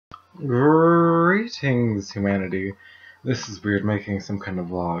Greetings, humanity. This is weird making some kind of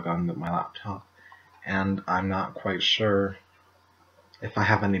vlog on my laptop, and I'm not quite sure if I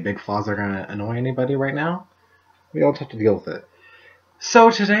have any big flaws that are going to annoy anybody right now. We all have to deal with it.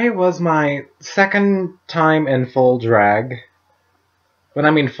 So today was my second time in full drag. When I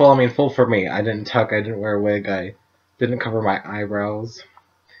mean full for me. I didn't tuck, I didn't wear a wig, I didn't cover my eyebrows.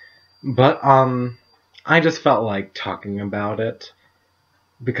 But, I just felt like talking about it.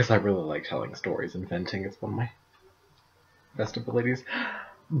 Because I really like telling stories and venting. It's one of my best abilities.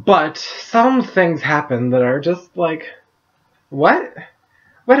 But some things happen that are just like, what?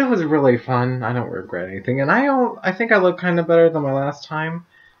 But it was really fun. I don't regret anything. And I think I look kind of better than my last time.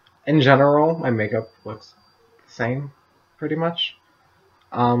 In general, my makeup looks the same, pretty much.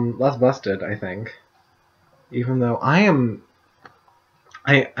 Less busted, I think. Even though I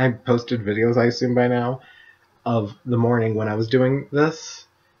posted videos, I assume by now, of the morning when I was doing this.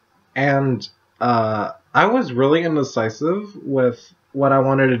 And I was really indecisive with what I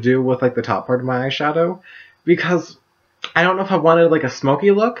wanted to do with like the top part of my eyeshadow, because I don't know if I wanted like a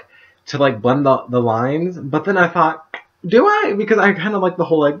smoky look to like blend the lines, but then I thought, do I? Because I kind of like the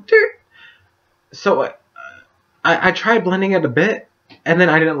whole like dirt. So I tried blending it a bit, and then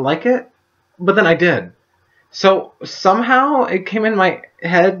I didn't like it, but then I did. So somehow it came in my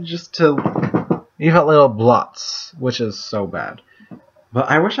head just to leave out little blots, which is so bad. But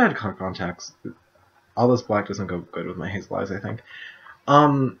I wish I had color contacts. All this black doesn't go good with my hazel eyes, I think.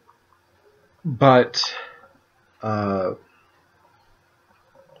 But I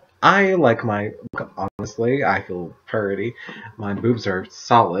like my look, honestly. I feel pretty. My boobs are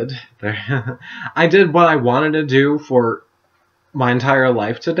solid. I did what I wanted to do for my entire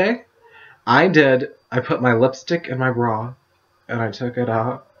life today. I put my lipstick in my bra, and I took it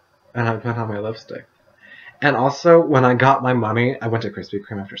out, and I put on my lipstick. And also, when I got my money, I went to Krispy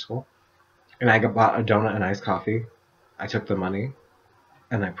Kreme after school, and I bought a donut and iced coffee. I took the money,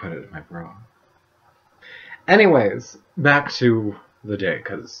 and I put it in my bra. Anyways, back to the day,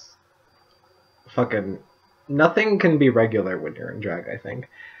 because fucking nothing can be regular when you're in drag, I think.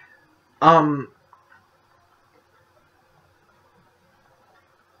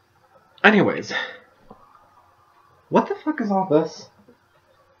 Anyways, what the fuck is all this?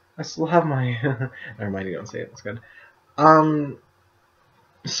 I still have my... Never mind, you don't say it. It's good.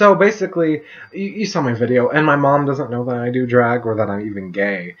 So basically, you saw my video, and my mom doesn't know that I do drag or that I'm even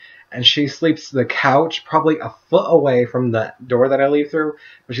gay. And she sleeps the couch probably a foot away from the door that I leave through,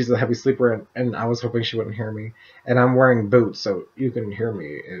 but she's a heavy sleeper, and I was hoping she wouldn't hear me. And I'm wearing boots, so you can hear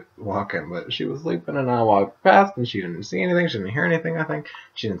me walking, but she was sleeping, and I walked past, and she didn't see anything, she didn't hear anything, I think.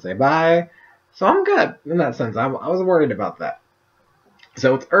 She didn't say bye. So I'm good, in that sense. I was worried about that.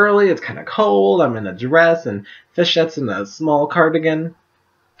 So it's early, it's kind of cold, I'm in a dress and fishnets and a small cardigan.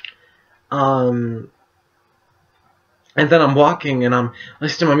 And then I'm walking and I'm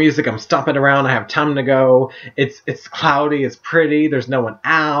listening to my music, I'm stomping around, I have time to go. It's cloudy, it's pretty, there's no one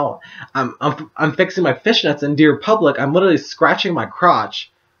out. I'm fixing my fishnets in dear public, I'm literally scratching my crotch.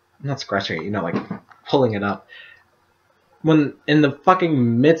 I'm not scratching it, you know, like pulling it up. When in the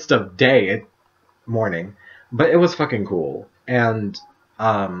fucking midst of morning. But it was fucking cool. And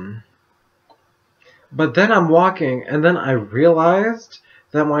but then I'm walking, and then I realized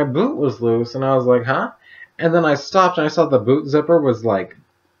that my boot was loose, and I was like, huh? And then I stopped, and I saw the boot zipper was like,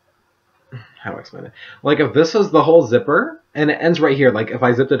 how do I explain it? Like, if this was the whole zipper, and it ends right here, like, if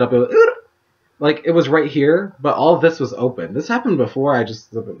I zipped it up, it was, like, it was right here, but all of this was open. This happened before, I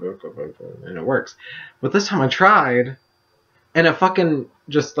just zip it, and it works. But this time I tried, and it fucking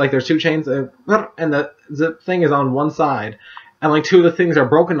just, like, there's two chains, and the zip thing is on one side, and like two of the things are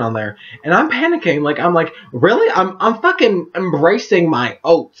broken on there, and I'm panicking. Like, I'm like, really? I'm fucking embracing my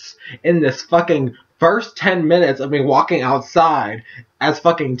oats in this fucking first 10 minutes of me walking outside as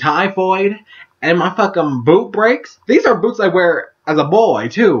fucking Typhoid, and my fucking boot breaks. These are boots I wear as a boy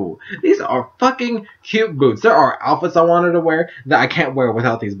too. These are fucking cute boots. There are outfits I wanted to wear that I can't wear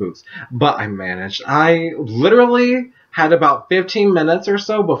without these boots, but I managed. I literally had about 15 minutes or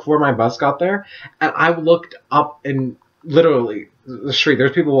so before my bus got there, and I looked up in literally the street.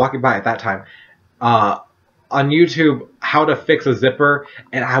 There's people walking by at that time. On YouTube, how to fix a zipper,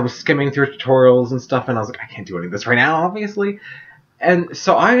 and I was skimming through tutorials and stuff, and I was like, I can't do any of this right now, obviously. And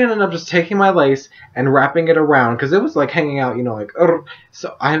so I ended up just taking my lace and wrapping it around, because it was like hanging out, you know, like,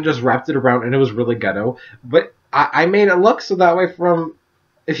 so I just wrapped it around, and it was really ghetto. But I made it look so that way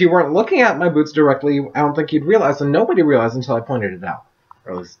if you weren't looking at my boots directly, I don't think you'd realize, and nobody realized until I pointed it out.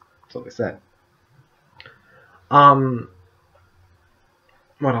 Or at least that's what they said. What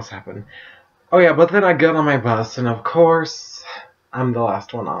else happened? Oh yeah, but then I got on my bus, and of course, I'm the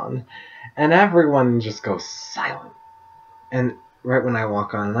last one on. And everyone just goes silent. And right when I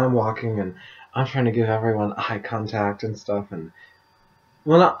walk on, and I'm walking, and I'm trying to give everyone eye contact and stuff, and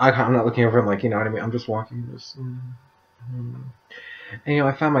well, I'm not looking over them, like, you know what I mean? I'm just walking, just, and,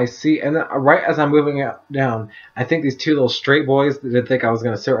 I found my seat, and then right as I'm moving down, I think these two little straight boys did think I was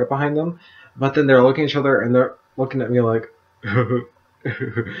going to sit right behind them, but then they're looking at each other, and they're looking at me like, and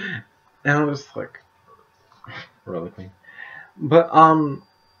I'm just like, really clean. But,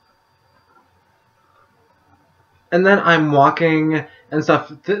 and then I'm walking and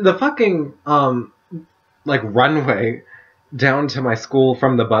stuff. The fucking, like, runway down to my school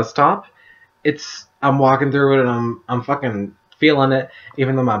from the bus stop, I'm walking through it and I'm fucking feeling it,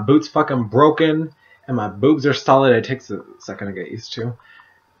 even though my boot's fucking broken and my boobs are solid. It takes a second to get used to.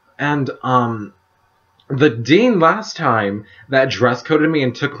 And, the dean last time that dress coded me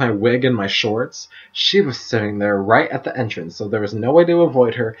and took my wig and my shorts, she was sitting there right at the entrance, so there was no way to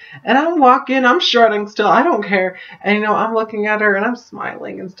avoid her. And I'm walking, I'm strutting still, I don't care. And, I'm looking at her and I'm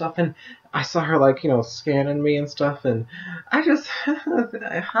smiling and stuff, and I saw her, like, scanning me and stuff, and I just,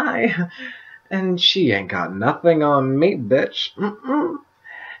 hi. And she ain't got nothing on me, bitch. Mm-mm.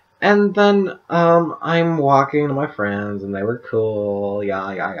 And then, I'm walking to my friends, and they were cool,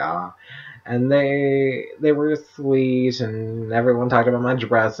 yeah. And they were sweet, and everyone talked about my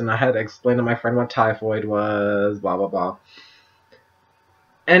dress, and I had to explain to my friend what typhoid was, blah, blah, blah.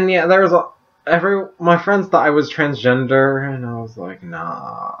 And yeah, there was my friends thought I was transgender, and I was like,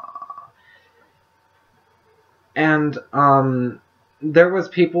 nah. And, there was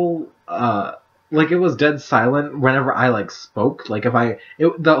people, like, it was dead silent whenever I, like, spoke. Like,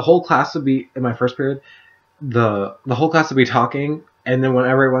 the whole class would be, in my first period, the whole class would be talking, and then when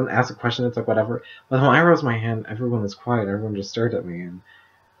everyone asked a question, it's like, whatever. But when I raised my hand, everyone was quiet. Everyone just stared at me, and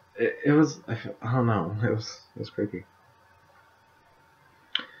it was, I don't know, it was creepy.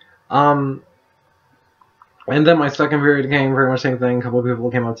 And then my second period came, very much same thing. A couple of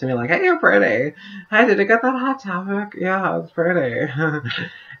people came up to me like, hey, you're pretty. Hey, did you get that Hot Topic? Yeah, it's pretty.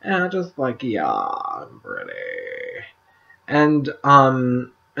 And I'm just like, yeah, I'm pretty. And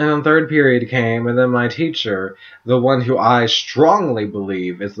then third period came, and then my teacher, the one who I strongly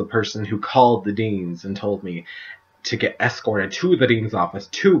believe is the person who called the deans and told me to get escorted to the dean's office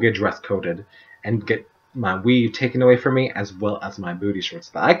to get dress coded and get my weave taken away from me, as well as my booty shorts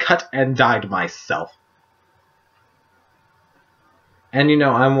that I cut and dyed myself. And,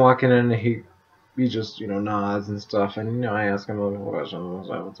 I'm walking in, and he just, nods and stuff, and, I ask him a questions,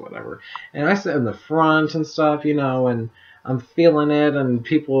 whatever. And I sit in the front and stuff, and I'm feeling it, and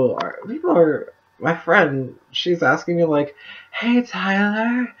people are, my friend, she's asking me, like, hey,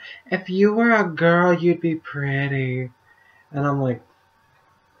 Tyler, if you were a girl, you'd be pretty. And I'm like,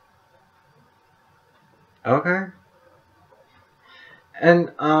 okay.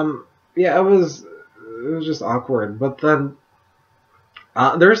 And, yeah, it was just awkward, but then,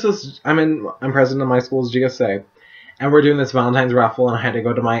 there's this, I'm president of my school's GSA, and we're doing this Valentine's raffle, and I had to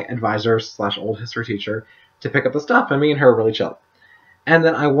go to my advisor / old history teacher to pick up the stuff, and me and her are really chill. And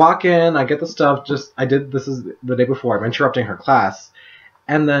then I walk in, I get the stuff, this is the day before, I'm interrupting her class,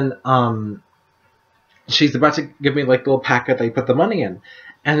 and then, she's about to give me, like, the little packet that you put the money in,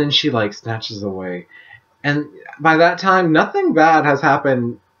 and then she, like, snatches away. And by that time, nothing bad has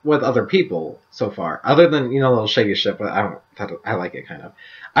happened with other people so far, other than, a little shady shit, but I like it, kind of.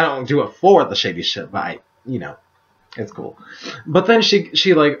 I don't do it for the shady shit, but it's cool. But then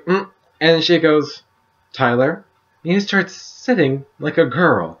she like, and she goes, Tyler, you need to start sitting like a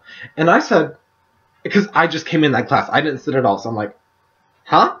girl. And I said, because I just came in that class, I didn't sit at all, so I'm like,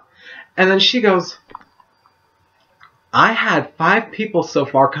 huh? And then she goes, I had 5 people so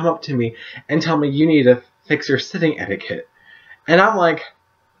far come up to me and tell me you need to fix your sitting etiquette. And I'm like,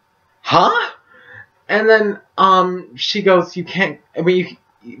 huh? And then, she goes, you can't,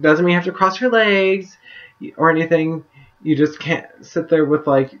 doesn't mean you have to cross your legs or anything. You just can't sit there with,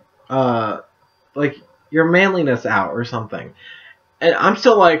 like your manliness out or something. And I'm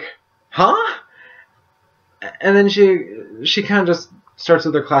still like, huh? And then she kind of just starts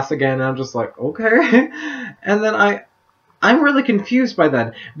with her class again, and I'm just like, okay. And then I'm really confused by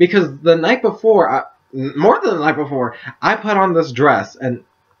that, because the night before, more than the night before, I put on this dress, and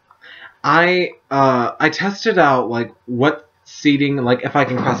I tested out, like, what seating, like, if I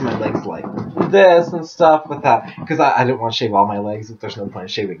can cross my legs like this and stuff with that, because I didn't want to shave all my legs, if there's no point in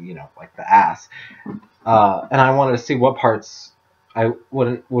shaving, like, the ass. And I wanted to see what parts I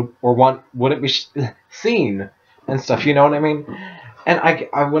wouldn't be seen and stuff, you know what I mean? And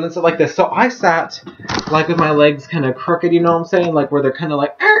I wouldn't sit like this, so I sat, like, with my legs kind of crooked, you know what I'm saying? Like, where they're kind of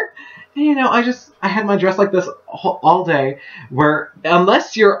like, And, you know, I had my dress like this all day, where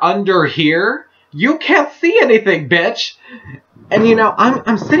unless you're under here, you can't see anything, bitch. And, you know,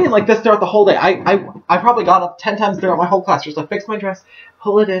 I'm sitting like this throughout the whole day. I probably got up 10 times throughout my whole class just to fix my dress,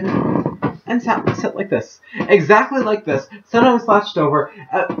 pull it in, and sit like this. Exactly like this. Sometimes slouched over.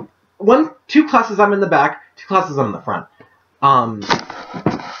 2 classes I'm in the back, 2 classes I'm in the front.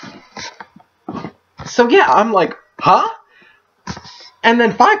 So yeah, I'm like, huh? And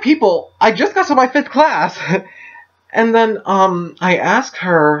then 5 people, I just got to my 5th class. And then, I asked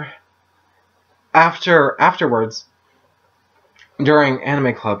her afterwards, during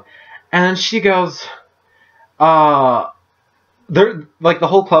anime club, and she goes, like the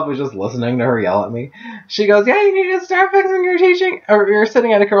whole club was just listening to her yell at me. She goes, yeah, you need to start fixing your teaching, or your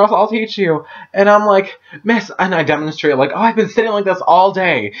sitting etiquette, or else I'll teach you. And I'm like, miss, and I demonstrate, like, oh, I've been sitting like this all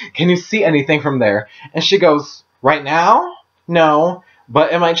day. Can you see anything from there? And she goes, right now? No,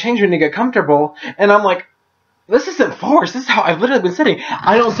 but it might change when you get comfortable. And I'm like, this isn't forced. This is how I've literally been sitting.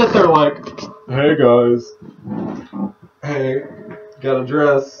 I don't sit there like, hey guys, hey, got a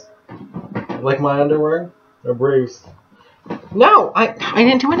dress, like my underwear, or briefs. No, I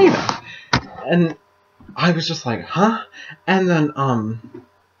didn't do any of that. And I was just like, huh? And then,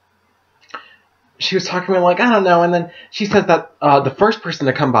 she was talking to me like, I don't know. And then she says that, the first person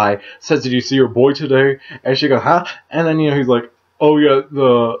to come by says, did you see your boy today? And she goes, huh? And then, you know, he's like, oh yeah,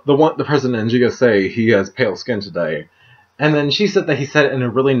 the president, and she goes, say he has pale skin today. And then she said that he said it in a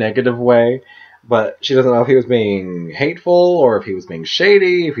really negative way, but she doesn't know if he was being hateful or if he was being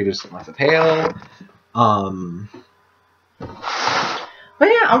shady, if he just didn't like the pale. But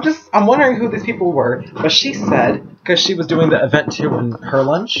yeah, I'm wondering who these people were. But she said, because she was doing the event too in her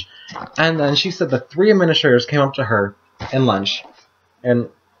lunch, and then she said the 3 administrators came up to her in lunch and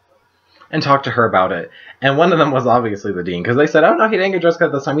talked to her about it. And one of them was obviously the dean, because they said, oh no, he didn't get dress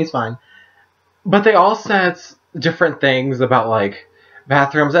code this time, he's fine. But they all said different things about, like,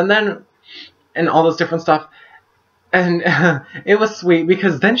 bathrooms and all this different stuff. And it was sweet,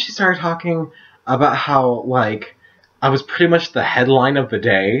 because then she started talking about how, like, I was pretty much the headline of the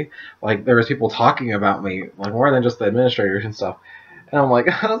day. Like, there was people talking about me, like, more than just the administrators and stuff. And I'm like,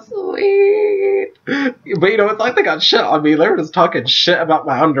 oh, sweet. But, you know, it's like they got shit on me. They were just talking shit about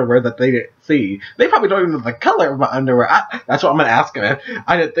my underwear that they didn't see. They probably don't even know the color of my underwear. That's what I'm going to ask them.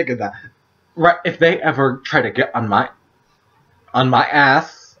 I didn't think of that. Right, if they ever try to get on my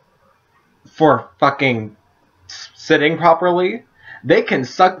ass for fucking sitting properly, they can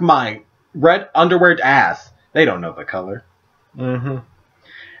suck my red underwear ass. They don't know the color. And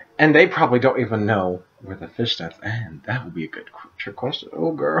they probably don't even know where the fishnets end. That would be a good trick question.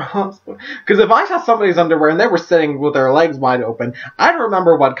 Oh, girl. Because if I saw somebody's underwear and they were sitting with their legs wide open, I'd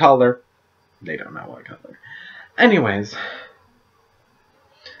remember what color. They don't know what color. Anyways.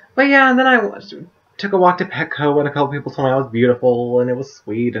 But yeah, and then I took a walk to Petco, and a couple people told me I was beautiful, and it was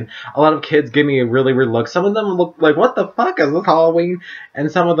sweet, and a lot of kids gave me a really weird look. Some of them looked like, what the fuck is this Halloween?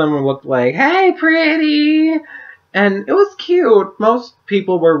 And some of them looked like, hey, pretty! And it was cute. Most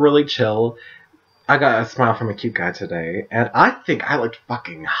people were really chill. I got a smile from a cute guy today, and I think I looked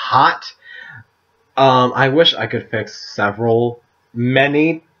fucking hot. I wish I could fix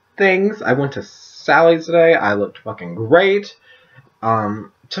many things. I went to Sally's today. I looked fucking great.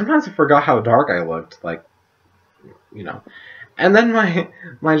 Sometimes I forgot how dark I looked, like, you know. And then my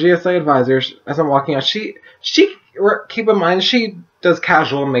GSA advisor, as I'm walking out, she keep in mind, she does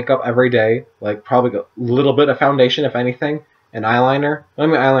casual makeup every day, like probably a little bit of foundation, if anything, and eyeliner. When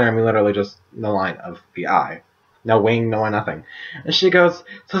I mean eyeliner, I mean literally just the line of the eye. No wing, no nothing. And she goes,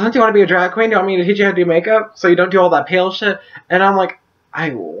 so since you want to be a drag queen, do you want me to teach you how to do makeup so you don't do all that pale shit? And I'm like, I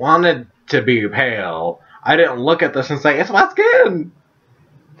wanted to be pale. I didn't look at this and say, it's my skin!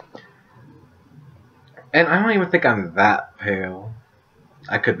 And I don't even think I'm that pale.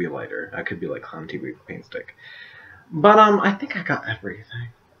 I could be lighter. I could be like Clown TV paint stick. But, I think I got everything.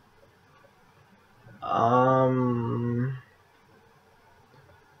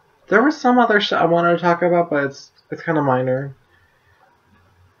 There was some other shit I wanted to talk about, but it's kind of minor.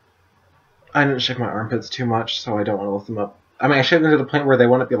 I didn't shake my armpits too much, so I don't want to lift them up. I mean, I shook them to the point where they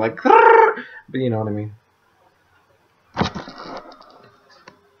want to be like, but you know what I mean.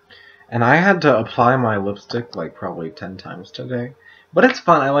 And I had to apply my lipstick like probably 10 times today. But it's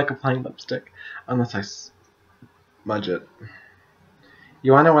fun. I like applying lipstick. Unless I smudge it.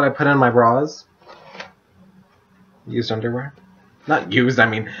 You want to know what I put in my bras? Used underwear? Not used, I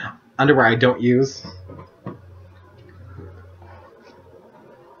mean underwear I don't use.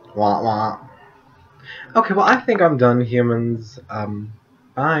 Wah wah. Okay, well I think I'm done, humans.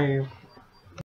 Bye.